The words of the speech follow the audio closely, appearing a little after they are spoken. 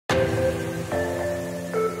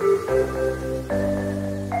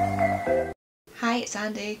Hi, it's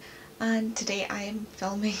Andy, and today I am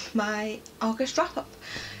filming my August wrap up.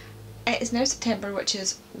 It is now September, which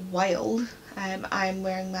is wild. I'm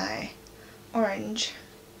wearing my orange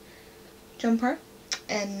jumper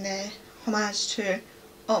in homage to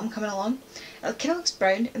autumn coming along. It kind of looks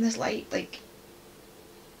brown in this light. Like,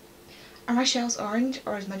 are my shells orange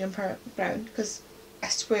or is my jumper brown? Because I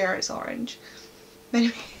swear it's orange. But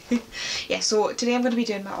anyway, yeah, so today I'm going to be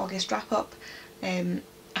doing my August wrap up.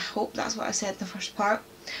 I hope that's what I said in the first part.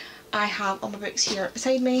 I have all my books here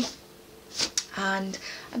beside me and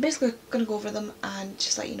I'm basically going to go over them and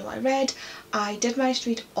just let you know what I read. I did manage to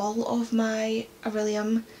read all of my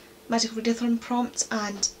Aurelium Magical Readathon prompts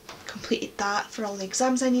and completed that for all the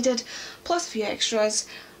exams I needed, plus a few extras,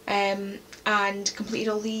 and completed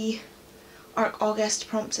all the ARC August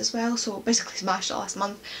prompts as well, so basically smashed it last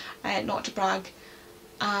month, not to brag,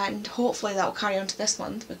 and hopefully that will carry on to this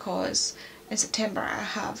month because in September I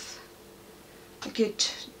have a good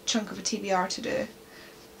chunk of a TBR to do.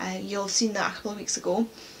 You'll have seen that a couple of weeks ago.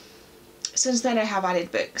 Since then I have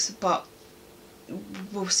added books, but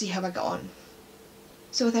we'll see how I get on.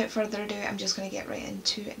 So without further ado, I'm just going to get right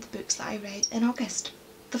into the books that I read in August.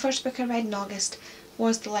 The first book I read in August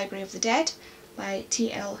was The Library of the Dead by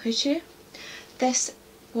T.L. Huchu. This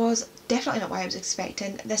was definitely not what I was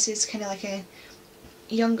expecting. This is kind of like a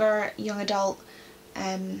young adult.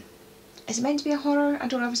 Is it meant to be a horror? I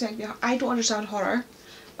don't know if it's meant to be I don't understand horror,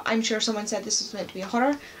 but I'm sure someone said this was meant to be a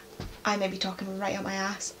horror. I may be talking right up my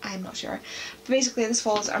ass, I'm not sure. But basically this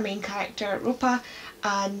follows our main character, Ropa,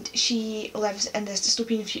 and she lives in this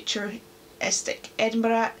dystopian futuristic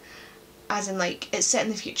Edinburgh, as in like, it's set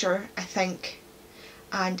in the future, I think,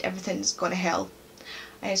 and everything's gone to hell.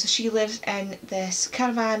 So she lives in this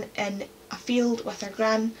caravan in a field with her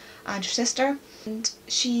gran and her sister, and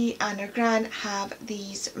she and her gran have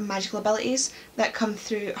these magical abilities that come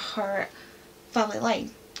through her family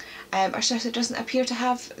line. Her sister doesn't appear to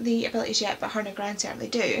have the abilities yet, but her and her gran certainly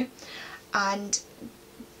do, and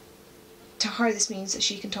to her this means that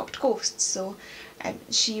she can talk to ghosts. So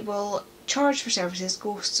she will charge for services.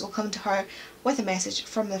 Ghosts will come to her with a message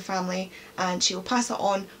from the family and she will pass it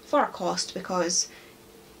on for a cost because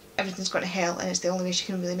everything's gone to hell and it's the only way she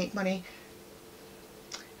can really make money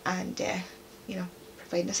and you know,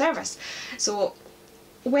 providing a service. So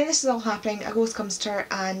when this is all happening, a ghost comes to her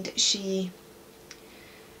and she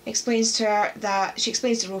explains to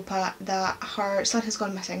Ropa that her son has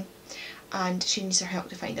gone missing and she needs her help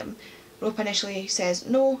to find him. Ropa initially says,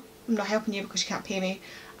 no, I'm not helping you because you can't pay me,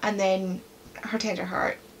 and then her tender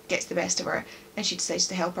heart gets the best of her and she decides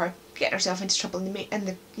to help her, getting herself into trouble in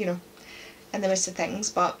the midst of things.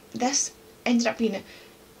 But this ended up being,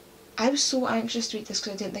 I was so anxious to read this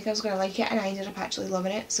because I didn't think I was going to like it, and I ended up actually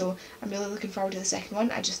loving it, so I'm really looking forward to the second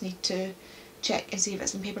one. I just need to check and see if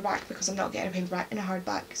it's in paperback because I'm not getting a paperback in a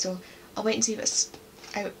hardback, so I'll wait and see if it's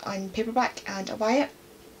out on paperback and I'll buy it.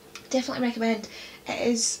 Definitely recommend. It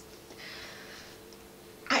is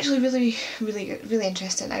actually really good, really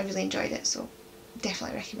interesting. I really enjoyed it, so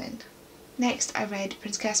definitely recommend. Next I read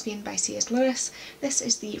Prince Caspian by C.S. Lewis. This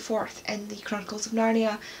is the fourth in the Chronicles of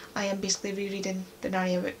Narnia. I am basically rereading the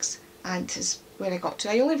Narnia books and this is where I got to.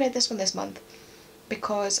 I only read this one this month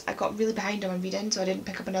because I got really behind on my reading, so I didn't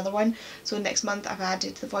pick up another one. So next month I've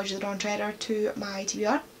added The Voyage of the Dawn Treader to my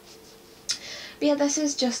TBR. But yeah, this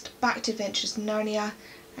is just back to Adventures in Narnia.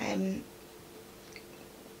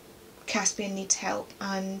 Caspian needs help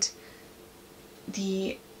and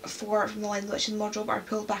the four from the line of the Witch and the Wardrobe are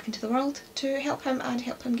pulled back into the world to help him and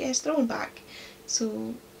help him get his throne back.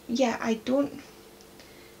 So yeah, I don't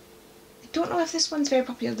know if this one's very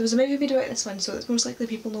popular. There was a movie made about this one, so it's most likely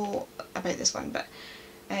people know about this one, but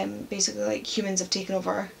basically like humans have taken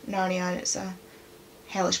over Narnia and it's a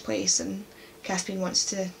hellish place and Caspian wants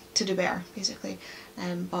to do better, basically.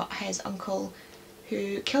 But his uncle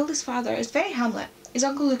who killed his father is very Hamlet. His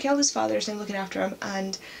uncle who killed his father is now looking after him,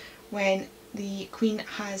 and when the Queen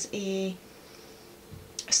has a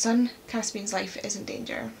son, Caspian's life is in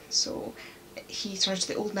danger, so he turns to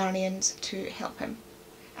the old Narnians to help him,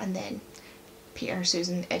 and then Peter,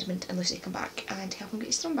 Susan, Edmund and Lucy come back and help him get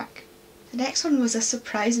his throne back. The next one was a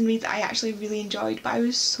surprising read that I actually really enjoyed, but I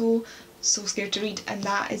was so scared to read, and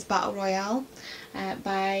that is Battle Royale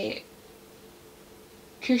by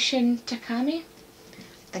Kushin Takami.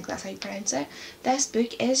 I think that's how you pronounce it. This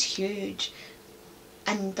book is huge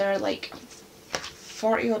and there are like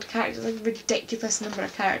 40 odd characters, like a ridiculous number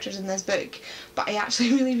of characters in this book, but I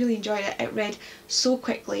actually really enjoyed it. It read so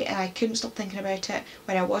quickly and I couldn't stop thinking about it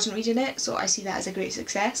when I wasn't reading it, so I see that as a great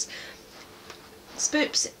success.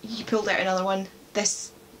 Spoops, you pulled out another one.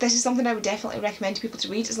 This is something I would definitely recommend to people to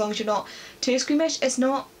read as long as you're not too squeamish. It's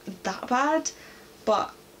not that bad.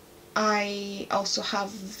 but I also have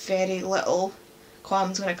very little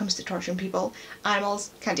qualms when it comes to torturing people.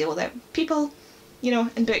 Animals, can't deal with it. People, you know,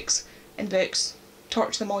 in books,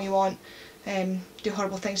 torture them all you want, do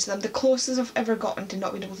horrible things to them. The closest I've ever gotten to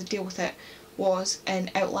not being able to deal with it was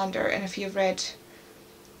in Outlander, and if you've read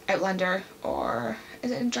Outlander, or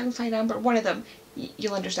is it in Dragonfly and Amber, one of them,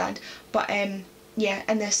 you'll understand. But yeah,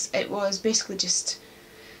 in this it was basically just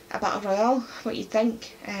a battle royale, what you'd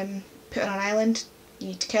think, put on an island, you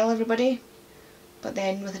need to kill everybody, but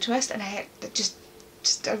then with a twist, and I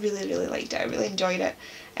really liked it. I really enjoyed it,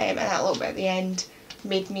 and that little bit at the end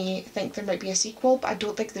made me think there might be a sequel, but I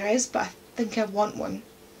don't think there is, but I think I want one.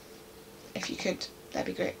 If you could, that'd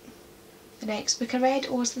be great. The next book I read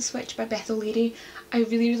was The Switch by Beth O'Leary. I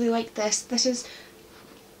really liked this. This is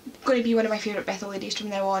going to be one of my favourite Beth O'Learys from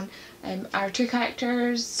now on. Our two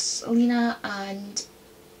characters, Lena and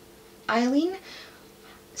Eileen,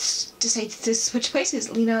 decided to switch places.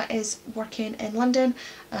 Lena is working in London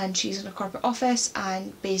and she's in a corporate office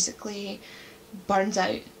and basically burns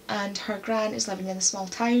out, and her gran is living in a small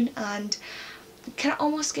town and kind of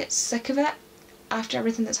almost gets sick of it after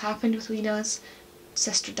everything that's happened with Lena's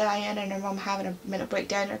sister dying and her mum having a mental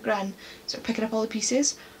breakdown, her gran sort of picking up all the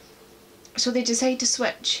pieces. So they decide to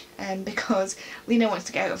switch because Lena wants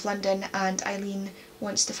to get out of London and Eileen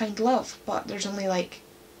wants to find love, but there's only like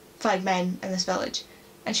 5 men in this village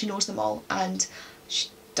and she knows them all and she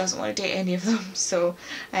doesn't want to date any of them, so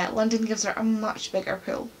London gives her a much bigger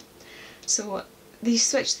pull. So they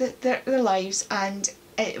switched their lives and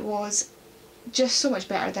it was just so much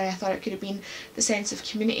better than I thought it could have been. The sense of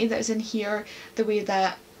community that is in here, the way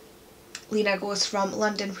that Lena goes from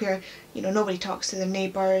London where, you know, nobody talks to their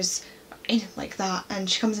neighbours or anything like that, and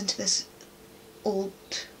she comes into this old,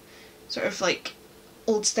 sort of like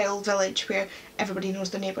old style village where everybody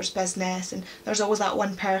knows their neighbour's business and there's always that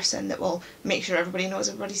one person that will make sure everybody knows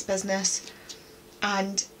everybody's business,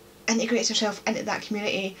 and integrates herself into that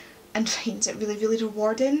community and finds it really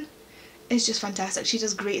rewarding. It's just fantastic. She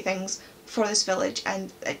does great things for this village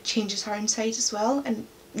and it changes her inside as well, and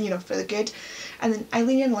you know, for the good. And then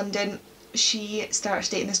Eileen in London, she starts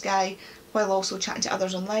dating this guy while also chatting to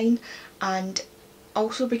others online, and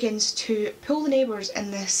also begins to pull the neighbours in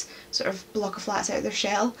this sort of block of flats out of their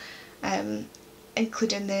shell,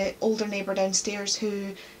 including the older neighbour downstairs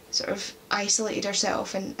who sort of isolated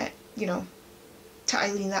herself, and you know, to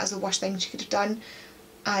Eileen that is the worst thing she could have done,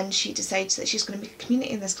 and she decides that she's going to make a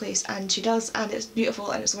community in this place, and she does, and it's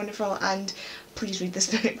beautiful and it's wonderful, and please read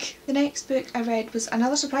this book. The next book I read was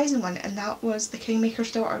another surprising one, and that was The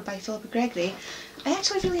Kingmaker's Daughter by Philippa Gregory. I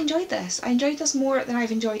actually really enjoyed this. I enjoyed this more than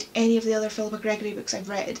I've enjoyed any of the other Philippa Gregory books I've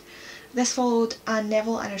read. This followed Anne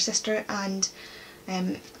Neville and her sister and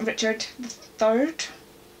Richard III,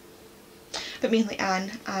 but mainly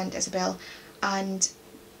Anne and Isabel, and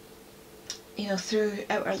you know,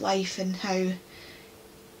 throughout her life and how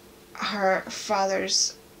her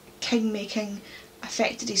father's king-making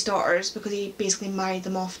affected his daughters, because he basically married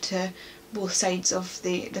them off to both sides of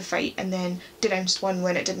the fight and then denounced one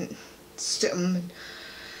when it didn't suit him. And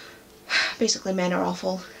basically men are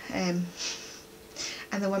awful, and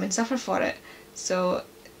the women suffer for it. So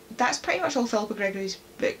that's pretty much all Philippa Gregory's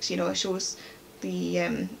books, you know. It shows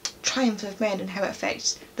the triumph of men and how it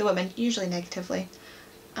affects the women, usually negatively.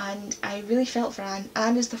 And I really felt for Anne.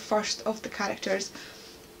 Anne is the first of the characters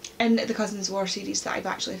in the Cousins War series that I've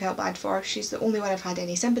actually felt bad for. She's the only one I've had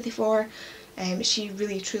any sympathy for. She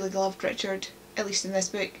really truly loved Richard, at least in this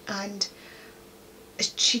book, and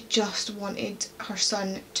she just wanted her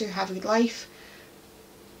son to have a good life.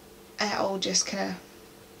 It all just kind of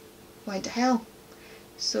went to hell.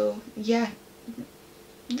 So yeah,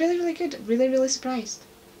 really good, really surprised.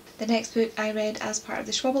 The next book I read as part of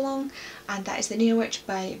the Schwab-along, and that is The Near Witch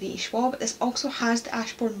by V. Schwab. This also has the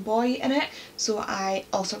Ashbourne Boy in it, so I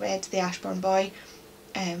also read The Ashbourne Boy,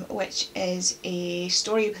 which is a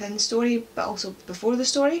story within the story, but also before the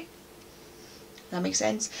story. That makes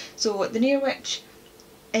sense. So The Near Witch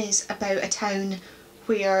is about a town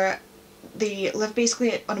where they live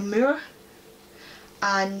basically on a moor,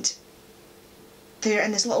 and they're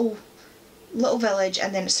in this little village,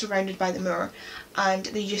 and then it's surrounded by the moor, and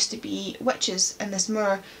there used to be witches in this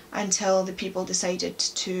moor until the people decided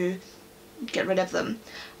to get rid of them.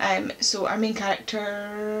 So our main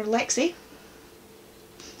character, Lexi,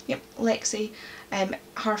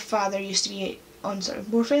 her father used to be on sort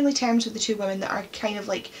of more friendly terms with the two women that are kind of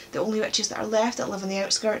like the only witches that are left, that live on the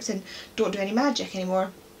outskirts and don't do any magic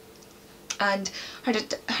anymore. And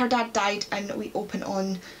her dad died, and we open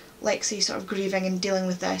on Lexi sort of grieving and dealing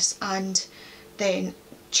with this, and then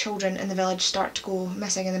children in the village start to go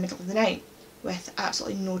missing in the middle of the night with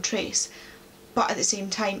absolutely no trace. but at the same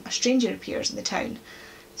time a stranger appears in the town.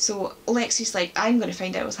 So Lexi's like, I'm going to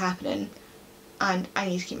find out what's happening, and I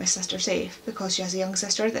need to keep my sister safe because she has a young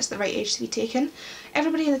sister that's the right age to be taken.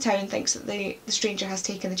 Everybody in the town thinks that the stranger has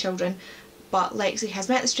taken the children, but Lexi has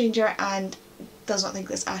met the stranger and does not think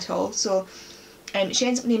this at all. So she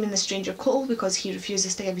ends up naming the stranger Cole because he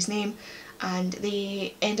refuses to give his name, and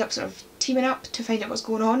they end up sort of teaming up to find out what's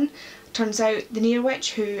going on. Turns out the near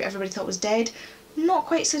witch, who everybody thought was dead, not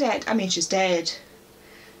quite so dead. I mean, she's dead,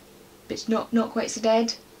 but not quite so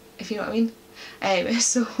dead, if you know what I mean.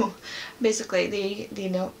 So basically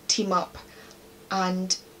they team up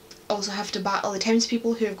and also have to battle the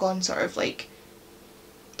townspeople who have gone sort of like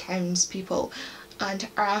townspeople and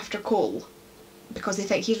are after Cole because they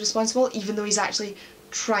think he's responsible, even though he's actually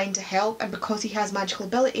trying to help, and because he has magical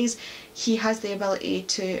abilities, he has the ability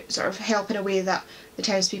to sort of help in a way that the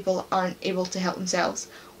townspeople aren't able to help themselves.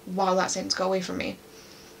 Wow, that sentence got away from me.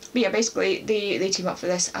 But yeah, basically they team up for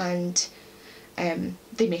this, and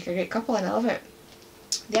they make a great couple, and I love it.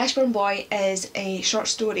 The Ashburn Boy is a short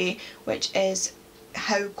story which is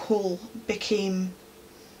how Cole became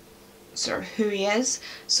sort of who he is.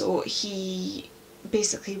 So he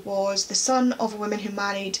basically was the son of a woman who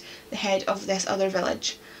married the head of this other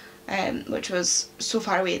village, which was so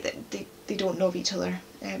far away that they don't know of each other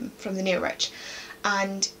from the near witch,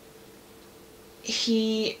 and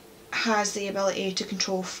he has the ability to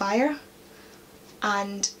control fire,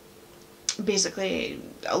 and basically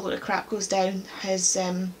a load of crap goes down. His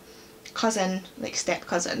cousin, like step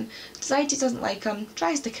cousin, decides he doesn't like him,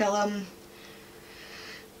 tries to kill him,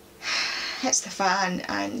 hits the fan,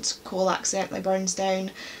 and Cole accidentally burns down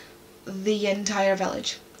the entire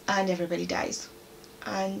village and everybody dies.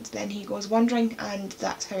 And then he goes wandering, and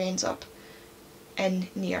that's how he ends up in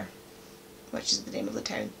Near, which is the name of the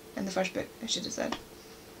town in the first book, I should have said.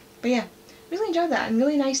 But yeah, really enjoyed that, and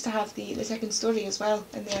really nice to have the second story as well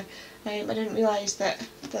in there. I didn't realise that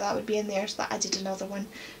would be in there, so that added another one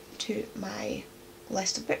to my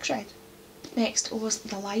list of books read. Next was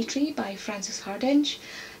The Lie Tree by Frances Hardinge.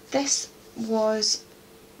 This was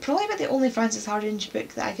probably about the only Frances Hardinge book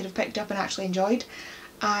that I could have picked up and actually enjoyed.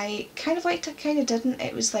 I kind of liked it, kind of didn't.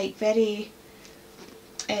 It was like very,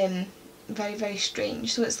 very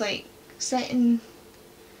strange. So it's like set in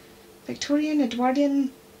Victorian,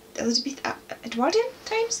 Edwardian, Edwardian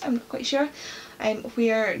times, I'm not quite sure,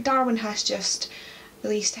 where Darwin has just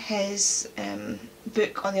released his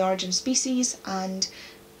book on the origin of species, and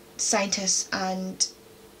scientists and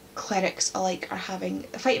clerics alike are having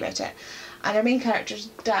a fight about it. And our main character's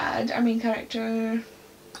dad,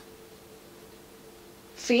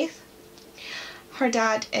 Faith, her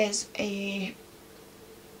dad is a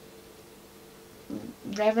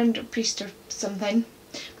reverend or priest or something,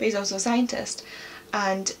 but he's also a scientist,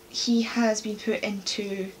 and he has been put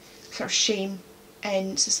into sort of shame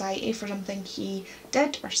in society for something he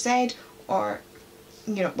did or said, or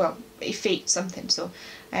well, he faked something. So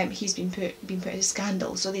he's been put in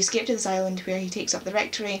scandal. So they escape to this island where he takes up the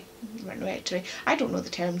rectory. I don't know the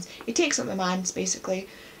terms. He takes up the manse basically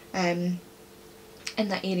in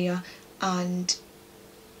that area, and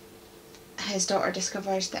his daughter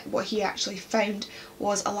discovers that what he actually found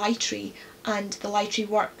was a lie tree, and the lie tree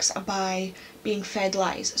works by being fed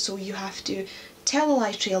lies. So you have to tell the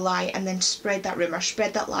lie tree a lie and then spread that rumour,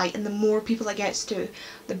 spread that lie, and the more people it gets to,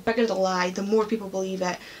 the bigger the lie, the more people believe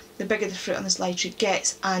it, the bigger the fruit on this lie tree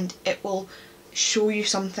gets, and it will show you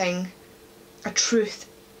something, a truth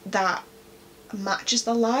that matches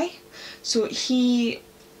the lie. So he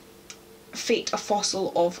faked a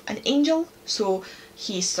fossil of an angel, so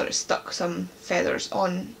he sort of stuck some feathers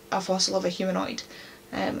on a fossil of a humanoid,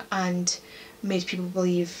 and made people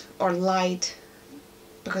believe, or lied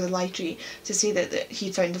because of the lie tree, to say that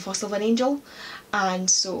he'd found the fossil of an angel. And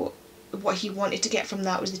so what he wanted to get from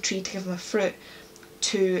that was the tree to give him a fruit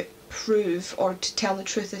to prove or to tell the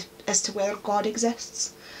truth as to whether God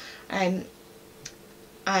exists. And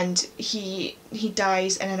he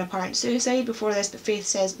dies in an apparent suicide before this, but Faith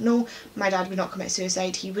says, no, my dad would not commit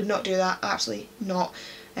suicide, he would not do that, absolutely not.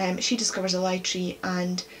 She discovers a lie tree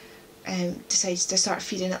and decides to start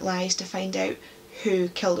feeding it lies to find out who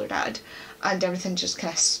killed her dad, and everything just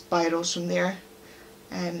kind of spirals from there.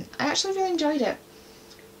 I actually really enjoyed it.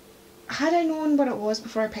 Had I known what it was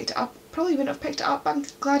before I picked it up, probably wouldn't have picked it up, but I'm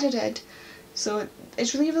glad I did. So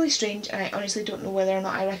it's really strange, and I honestly don't know whether or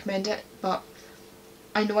not I recommend it, but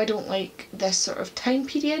I know I don't like this sort of time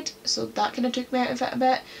period, so that kind of took me out of it a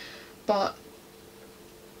bit. But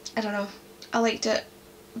I don't know, I liked it,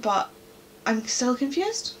 but I'm still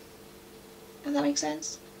confused, if that makes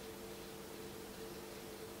sense.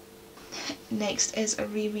 Next is a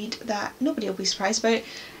reread that nobody will be surprised about.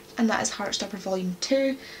 and that is Heartstopper Volume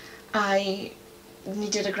 2. I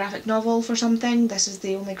needed a graphic novel for something. This is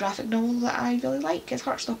the only graphic novel that I really like, is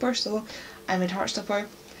Heartstopper, so I read Heartstopper.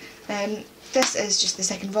 This is just the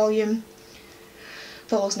second volume.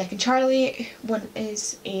 Follows Nick and Charlie. One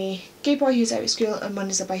is a gay boy who's out of school, and one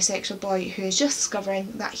is a bisexual boy who is just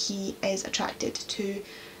discovering that he is attracted to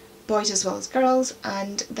boys as well as girls,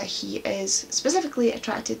 and that he is specifically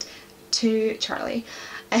attracted to Charlie.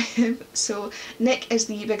 So Nick is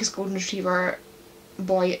the biggest golden retriever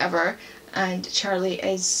boy ever, and Charlie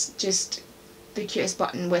is just the cutest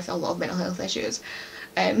button with a lot of mental health issues.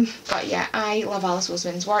 But yeah, I love Alice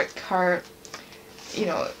Oseman's work. Her, you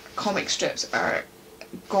know, comic strips are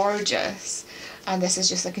gorgeous, and this is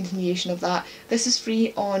just a continuation of that. This is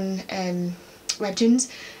free on Webtoons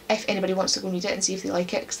if anybody wants to go and read it and see if they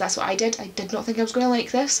like it, because that's what I did. I did not think I was going to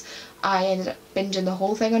like this. I ended up binging the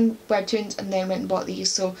whole thing on Webtoons and then went and bought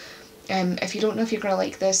these. So if you don't know if you're going to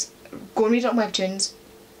like this, go and read it on Webtoons.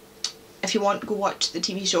 If you want, go watch the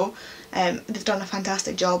TV show. They've done a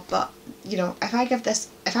fantastic job, but you know, if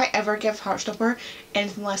I ever give Heartstopper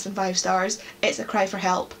anything less than 5 stars, it's a cry for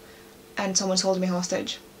help and someone's holding me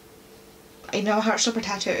hostage. I know a Heartstopper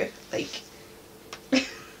tattoo, like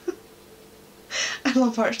I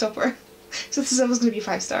love Heartstopper, so this is always going to be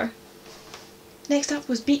 5-star. Next up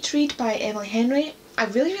was Beach Read by Emily Henry. I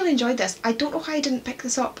really enjoyed this. I don't know why I didn't pick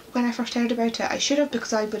this up when I first heard about it. I should have,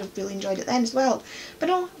 because I would have really enjoyed it then as well. But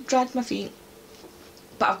no, dragged my feet.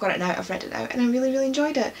 But I've got it now, I've read it now, and I really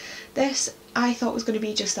enjoyed it. This I thought was going to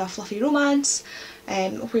be just a fluffy romance,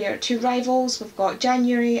 where two rivals, we've got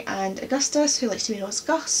January and Augustus, who likes to be known as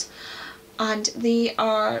Gus, and they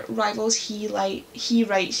are rivals. He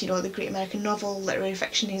writes, you know, the great American novel, literary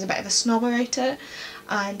fiction. He's a bit of a snob about it,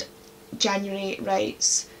 and January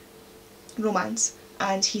writes romance,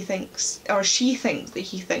 and he thinks, or she thinks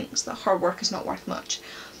that her work is not worth much,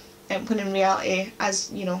 when in reality,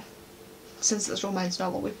 as you know, since this romance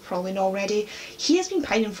novel we probably know already, he has been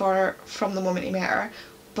pining for her from the moment he met her,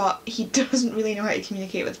 but he doesn't really know how to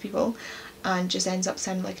communicate with people and just ends up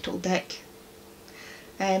sounding like a total dick.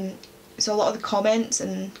 So a lot of the comments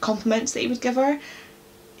and compliments that he would give her,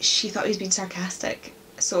 she thought he was being sarcastic,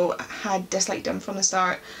 so had disliked him from the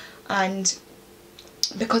start. And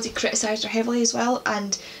because he criticised her heavily as well,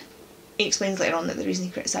 and he explains later on that the reason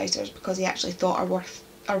he criticised her is because he actually thought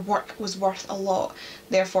our work was worth a lot,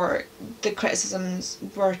 therefore the criticisms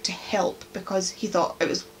were to help because he thought it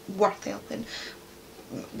was worth helping,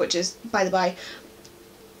 which is by the by.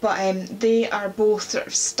 But they are both sort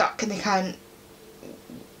of stuck, and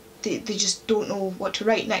they just don't know what to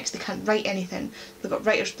write next. They can't write anything, they've got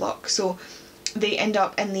writer's block, so they end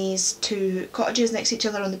up in these two cottages next to each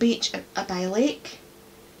other on the beach by a lake.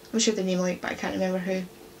 I'm sure they name a lake, but I can't remember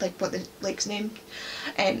what the lake's named.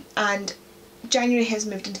 And January has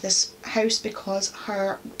moved into this house because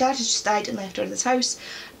her dad has just died and left her this house,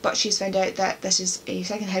 but she's found out that this is a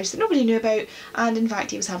second house that nobody knew about, and in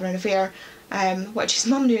fact he was having an affair, which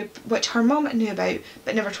her mum knew about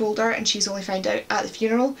but never told her, and she's only found out at the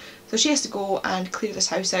funeral, so she has to go and clear this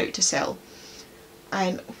house out to sell.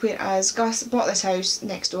 Whereas Gus bought this house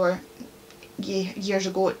next door years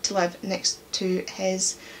ago to live next to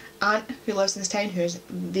his aunt who lives in this town, who is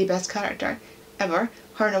the best character ever.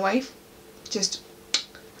 Her and her wife, just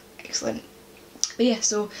excellent. But yeah,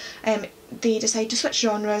 so they decide to switch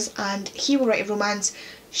genres, and he will write a romance,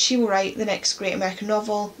 she will write the next great American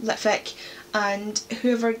novel, litfic, and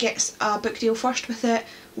whoever gets a book deal first with it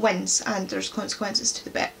wins, and there's consequences to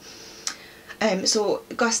the bit. So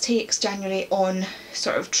Gus takes January on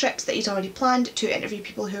sort of trips that he's already planned to interview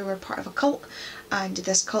people who were part of a cult, and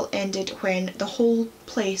this cult ended when the whole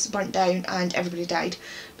place burnt down and everybody died,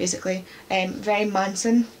 basically. Very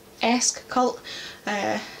Manson-esque cult.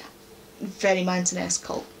 Very Manson-esque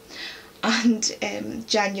cult. And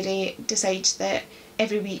January decides that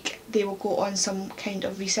every week they will go on some kind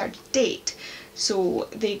of research date. So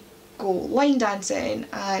they go line dancing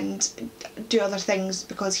and do other things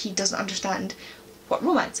because he doesn't understand what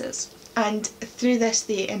romance is. And through this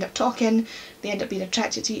they end up talking, they end up being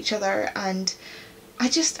attracted to each other, and I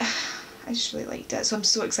just really liked it. So I'm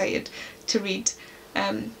so excited to read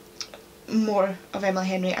more of Emily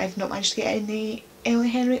Henry. I've not managed to get any Emily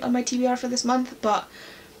Henry on my TBR for this month, but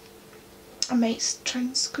I might try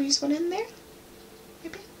and squeeze one in there,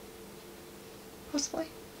 maybe, possibly.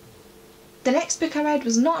 The next book I read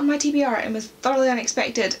was not on my TBR and was thoroughly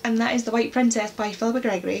unexpected, and that is The White Princess by Philippa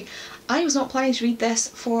Gregory. I was not planning to read this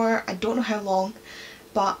for I don't know how long,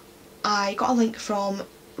 but I got a link from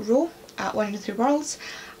Ro at One in Three Worlds,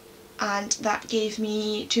 and that gave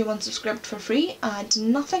me 2 months of Scribd for free,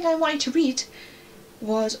 and nothing I wanted to read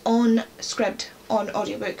was on Scribd on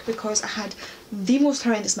audiobook because I had the most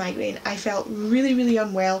horrendous migraine. I felt really, really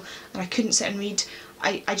unwell and I couldn't sit and read.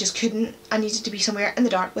 I just couldn't. I needed to be somewhere in the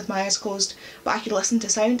dark with my eyes closed, but I could listen to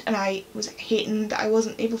sound, and I was hating that I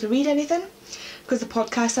wasn't able to read anything because the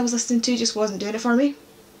podcast I was listening to just wasn't doing it for me.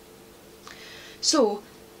 So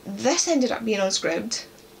this ended up being on Scribd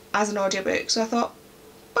as an audiobook, so I thought,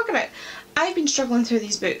 bugger it. I've been struggling through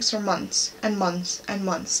these books for months and months and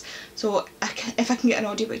months, so if I can get an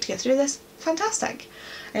audiobook to get through this, fantastic.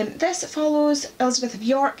 This follows Elizabeth of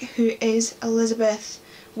York, who is Elizabeth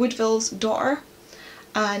Woodville's daughter,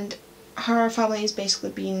 and her family has basically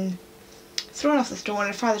been thrown off the throne.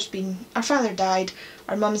 Her father died,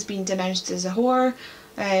 her mum's been denounced as a whore,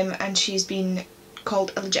 and she's been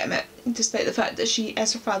called illegitimate, despite the fact that she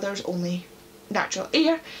is her father's only natural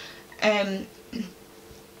heir.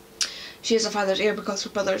 She is her father's heir because her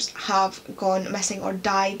brothers have gone missing or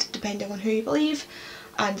died, depending on who you believe,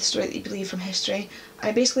 and the story that you believe from history.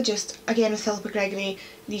 And basically just, again with Philippa Gregory,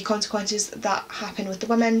 the consequences that happen with the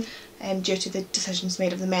women due to the decisions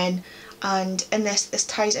made of the men. And in this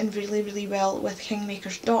ties in really, really well with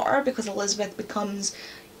Kingmaker's daughter, because Elizabeth becomes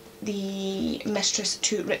the mistress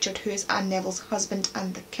to Richard, who is Anne Neville's husband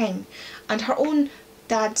and the king, and her own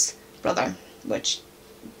dad's brother, which,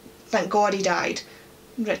 thank God he died.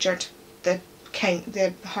 Richard, the king,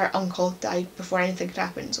 her uncle, died before anything could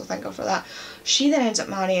happen, so thank God for that. She then ends up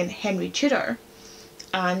marrying Henry Tudor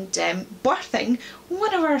and birthing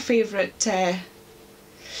one of our favourite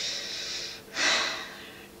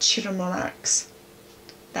Tudor monarchs,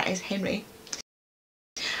 that is Henry.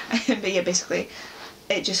 But yeah, basically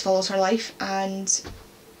it just follows her life, and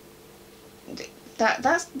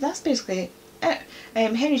that's basically it.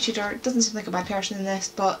 Henry Tudor doesn't seem like a bad person in this,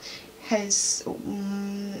 but his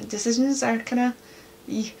decisions are kind of,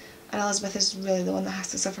 and Elizabeth is really the one that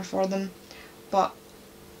has to suffer for them. But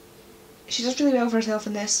she does really well for herself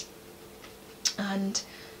in this, and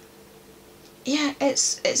yeah,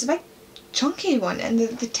 it's a big chunky one, and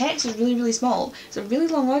the text is really, really small. It's a really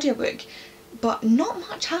long audiobook, but not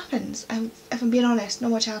much happens. If I'm being honest,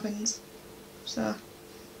 not much happens. So,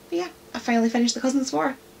 but yeah, I finally finished The Cousins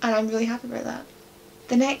War, and I'm really happy about that.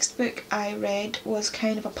 The next book I read was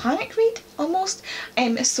kind of a panic read, almost.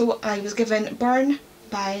 So I was given Burn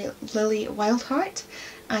by Lily Wildheart,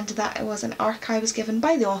 and that was an arc I was given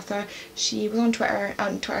by the author. She was on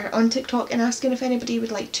on TikTok, and asking if anybody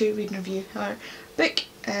would like to read and review her book,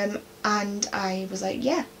 and I was like,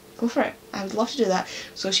 yeah, go for it, I would love to do that.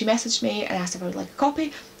 So she messaged me and asked if I would like a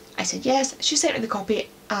copy. I said yes. She sent me the copy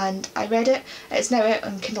and I read it. It's now out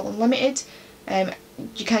on Kindle Unlimited.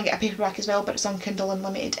 You can get a paperback as well, but it's on Kindle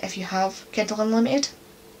Unlimited if you have Kindle Unlimited.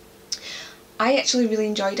 I actually really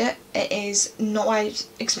enjoyed it. It is not what I was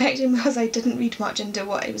expecting, because I didn't read much into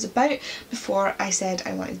what it was about before I said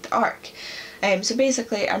I wanted the arc. So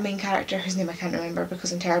basically our main character, whose name I can't remember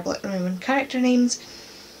because I'm terrible at remembering character names,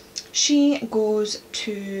 she's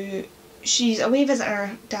away visiting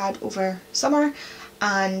her dad over summer,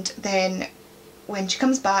 and then when she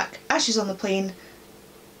comes back, as she's on the plane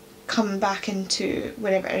coming back into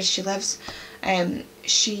wherever it is she lives,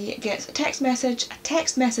 she gets a text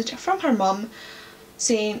message from her mum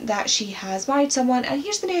saying that she has married someone, and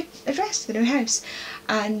here's the new address to the new house.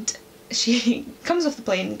 And she comes off the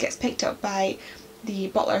plane, gets picked up by the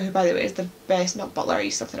butler, who by the way is the best, not butler,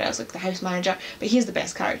 he's something else, like the house manager, but he's the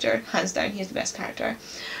best character, hands down, he's the best character.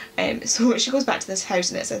 So she goes back to this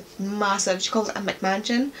house, and it's a massive, she calls it a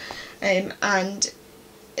McMansion, and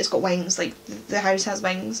it's got wings, like the house has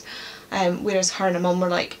wings, whereas her and her mum were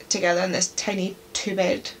like together in this tiny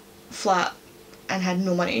 2-bed flat and had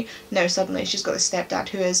no money. Now suddenly she's got this stepdad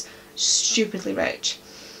who is stupidly rich,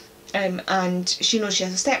 and she knows she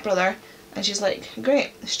has a stepbrother, and she's like,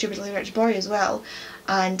 great, stupidly rich boy as well,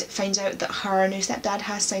 and finds out that her new stepdad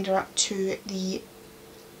has signed her up to the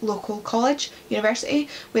local college, university,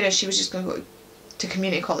 whereas she was just going to go to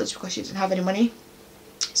community college because she didn't have any money.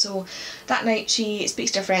 So that night she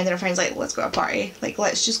speaks to her friend, and her friend's like, let's go to a party, like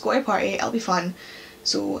let's just go to a party, it'll be fun.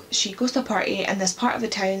 So she goes to a party in this part of the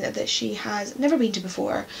town that she has never been to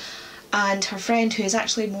before, and her friend, who is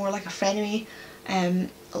actually more like a frenemy,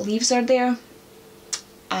 leaves her there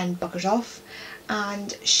and buggers off,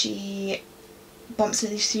 and she bumps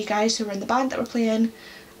into these 3 guys who were in the band that were playing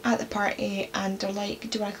at the party, and they're like,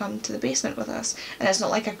 do you want to come to the basement with us? And it's not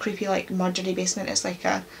like a creepy like murdery basement, it's like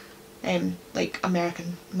a like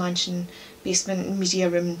American mansion basement media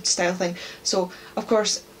room style thing. So of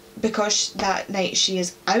course, because that night she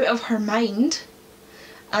is out of her mind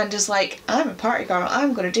and is like, I'm a party girl,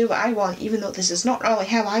 I'm going to do what I want, even though this is not really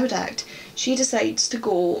how I would act, she decides to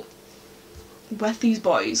go with these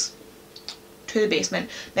boys to the basement.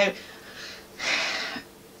 Now,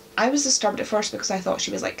 I was disturbed at first because I thought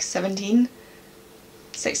she was like 16,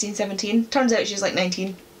 17. Turns out she's like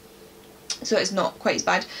 19. So it's not quite as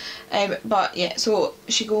bad. But yeah, so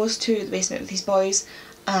she goes to the basement with these boys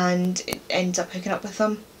and ends up hooking up with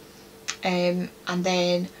them. And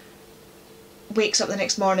then wakes up the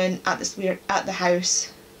next morning at the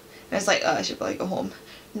house. And it's like, oh, I should probably go home.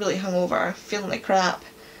 I'm really hungover, feeling like crap,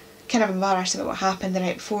 kind of embarrassed about what happened the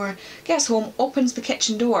night before. Gets home, opens the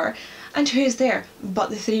kitchen door, and who's there but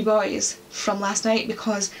the 3 boys from last night,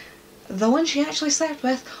 because the one she actually slept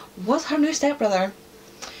with was her new stepbrother.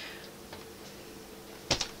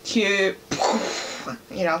 Cute.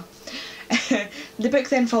 You know. The book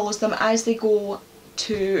then follows them as they go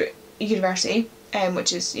to university,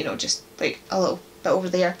 which is, you know, just like a little bit over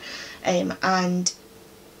there, and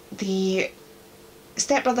the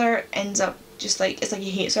stepbrother ends up just like, it's like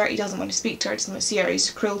he hates her, he doesn't want to speak to her, doesn't want to see her, he's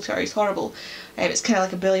cruel to her, he's horrible. It's kind of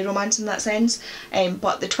like a bully romance in that sense,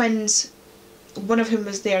 but the twins, one of whom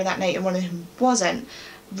was there that night and one of whom wasn't,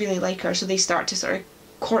 really like her, so they start to sort of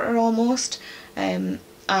court her almost, and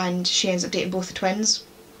she ends up dating both the twins.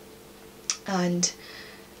 And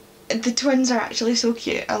the twins are actually so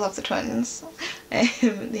cute. I love the twins. They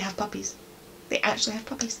have puppies. They actually have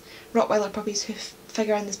puppies. Rottweiler puppies who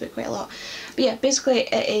figure in this book quite a lot. But yeah, basically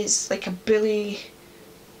it is like a bully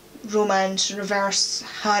romance, reverse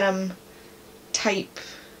harem type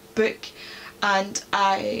book, and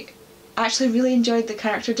I actually really enjoyed the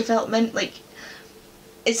character development. Like,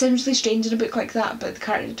 it sounds really strange in a book like that, but the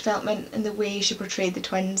character development and the way she portrayed the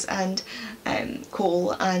twins and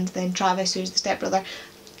Cole and then Travis, who's the stepbrother.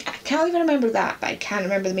 I can't even remember that, but I can't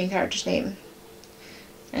remember the main character's name.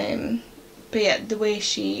 But yeah, the way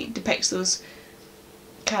she depicts those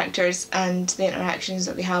characters and the interactions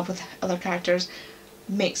that they have with other characters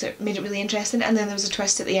made it really interesting. And then there was a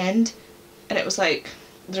twist at the end, and it was like,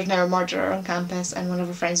 there's now a murderer on campus and one of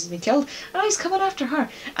her friends has been killed and he's coming after her,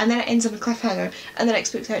 and then it ends up a cliffhanger, and the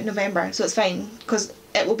next book's out in November, so it's fine because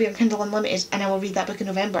it will be on Kindle Unlimited and I will read that book in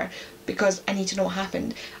November because I need to know what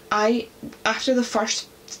happened. After the first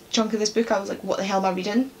chunk of this book I was like, what the hell am I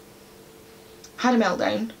reading? Had a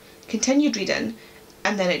meltdown, continued reading,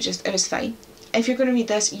 and then it was fine. If you're going to read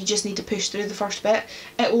this, you just need to push through the first bit.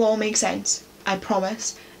 It will all make sense, I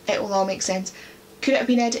promise. It will all make sense. Could it have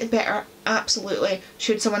been edited better? Absolutely.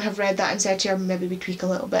 Should someone have read that and said to her, maybe we tweak a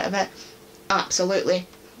little bit of it? Absolutely.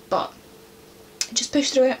 But just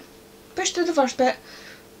push through it. Push through the first bit.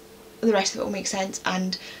 The rest of it will make sense.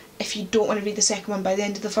 And if you don't want to read the second one by the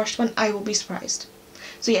end of the first one, I will be surprised.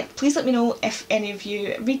 So yeah, please let me know if any of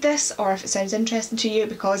you read this or if it sounds interesting to you,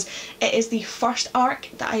 because it is the first arc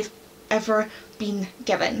that I've ever been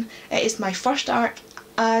given. It is my first arc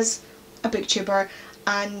as a booktuber,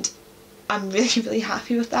 and I'm really, really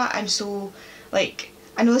happy with that. I'm so, like,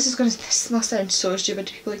 I know this must sound so stupid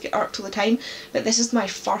to people who get arcs all the time, but this is my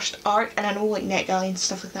first arc, and I know like NetGalley and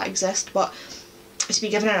stuff like that exist, but to be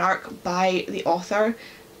given an arc by the author,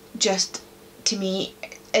 just to me,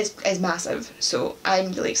 is massive. So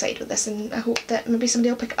I'm really excited with this, and I hope that maybe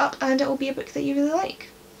somebody will pick it up and it will be a book that you really like.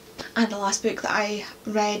 And the last book that I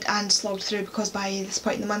read and slogged through, because by this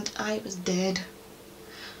point in the month I was dead,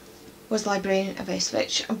 was The Librarian of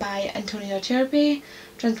Auschwitz by Antonia Cherby,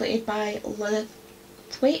 translated by Lilith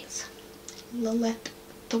Thwaites.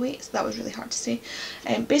 That was really hard to say.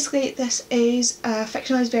 Basically this is a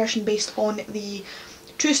fictionalised version based on the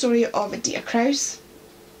true story of Dita Kraus,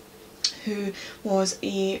 who was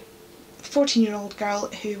a 14-year-old girl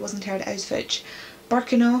who was interned at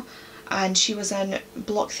Auschwitz-Birkenau, and she was in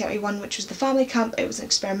Block 31, which was the family camp. It was an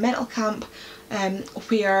experimental camp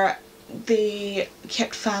where they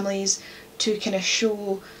kept families to kind of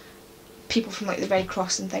show people from like the Red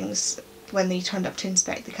Cross and things when they turned up to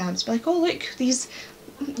inspect the camps, be like, oh look, these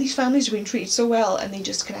families are being treated so well, and they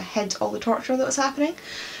just kind of hid all the torture that was happening.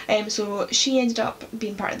 So she ended up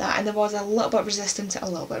being part of that, and there was a little bit of resistance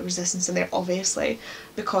in there, obviously,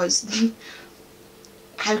 because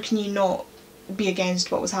how can you not be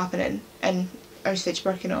against what was happening in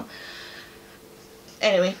Auschwitz-Birkenau?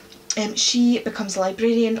 Anyway, she becomes the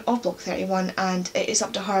librarian of Block 31, and it is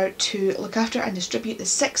up to her to look after and distribute the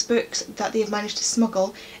 6 books that they have managed to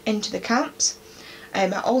smuggle into the camps.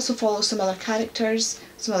 It also follows some other characters,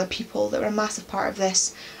 some other people that were a massive part of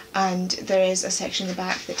this, and there is a section in the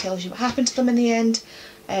back that tells you what happened to them in the end.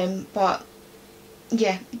 But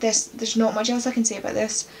yeah, there's not much else I can say about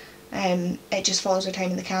this. It just follows her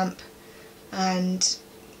time in the camp, and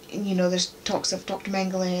you know, there's talks of Dr.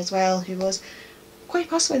 Mengele as well, who was quite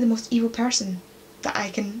possibly the most evil person that I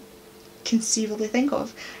can conceivably think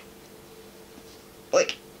of,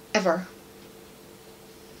 like, ever.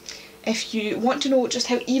 if you want to know just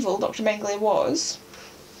how evil Dr. Mengele was,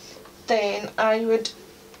 then I would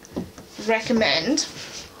recommend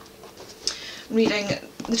reading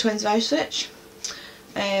The Twins of Auschwitz,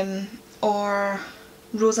 or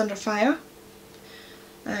Rose Under Fire.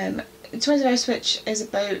 The Twins of Auschwitz is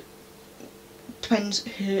about twins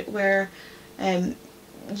who were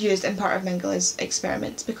used in part of Mengele's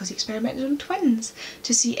experiments, because he experimented on twins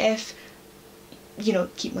to see if, you know,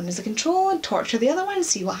 keep one as a control and torture the other one,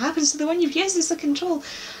 see what happens to the one you've used as a control.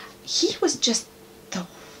 He was just the...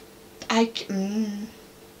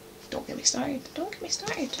 don't get me started, don't get me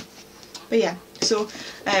started. But yeah, so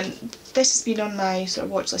this has been on my sort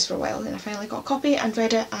of watch list for a while, and I finally got a copy and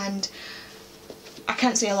read it, and I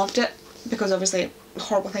can't say I loved it, because obviously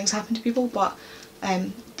horrible things happen to people, but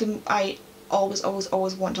I always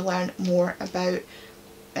want to learn more about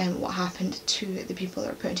what happened to the people that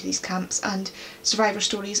were put into these camps, and survivor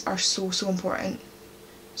stories are so important,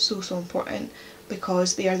 so important,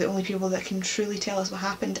 because they are the only people that can truly tell us what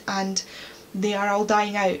happened, and they are all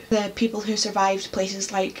dying out. The people who survived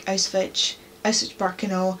places like Auschwitz,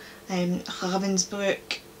 Auschwitz-Birkenau,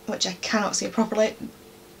 Ravensbrück, which I cannot say properly,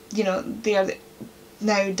 you know, they are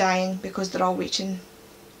now dying because they're all reaching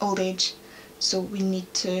old age. So we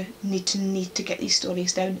need to get these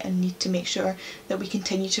stories down, and need to make sure that we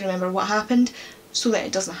continue to remember what happened so that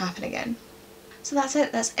it doesn't happen again. So that's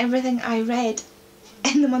it, that's everything I read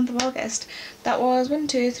in the month of August. That was 1,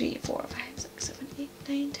 2, 3, 4, 5, 6, 7, 8,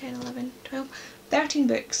 9, 10, 11, 12, 13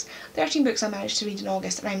 books. 13 books I managed to read in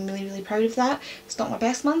August, and I'm really proud of that. It's not my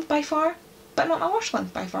best month by far, but not my worst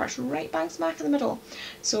month by far. It's right bang smack in the middle.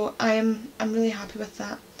 So I'm really happy with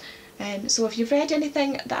that. So if you've read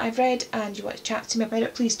anything that I've read and you want to chat to me about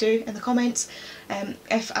it, please do in the comments.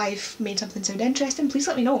 If I've made something sound interesting, please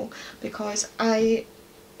let me know, because the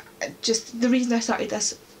reason I started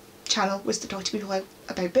this channel was to talk to people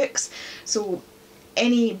about books. So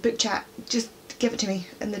any book chat, just give it to me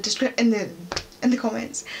in the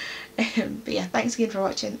comments. But yeah, thanks again for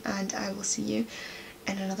watching, and I will see you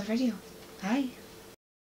in another video. Bye.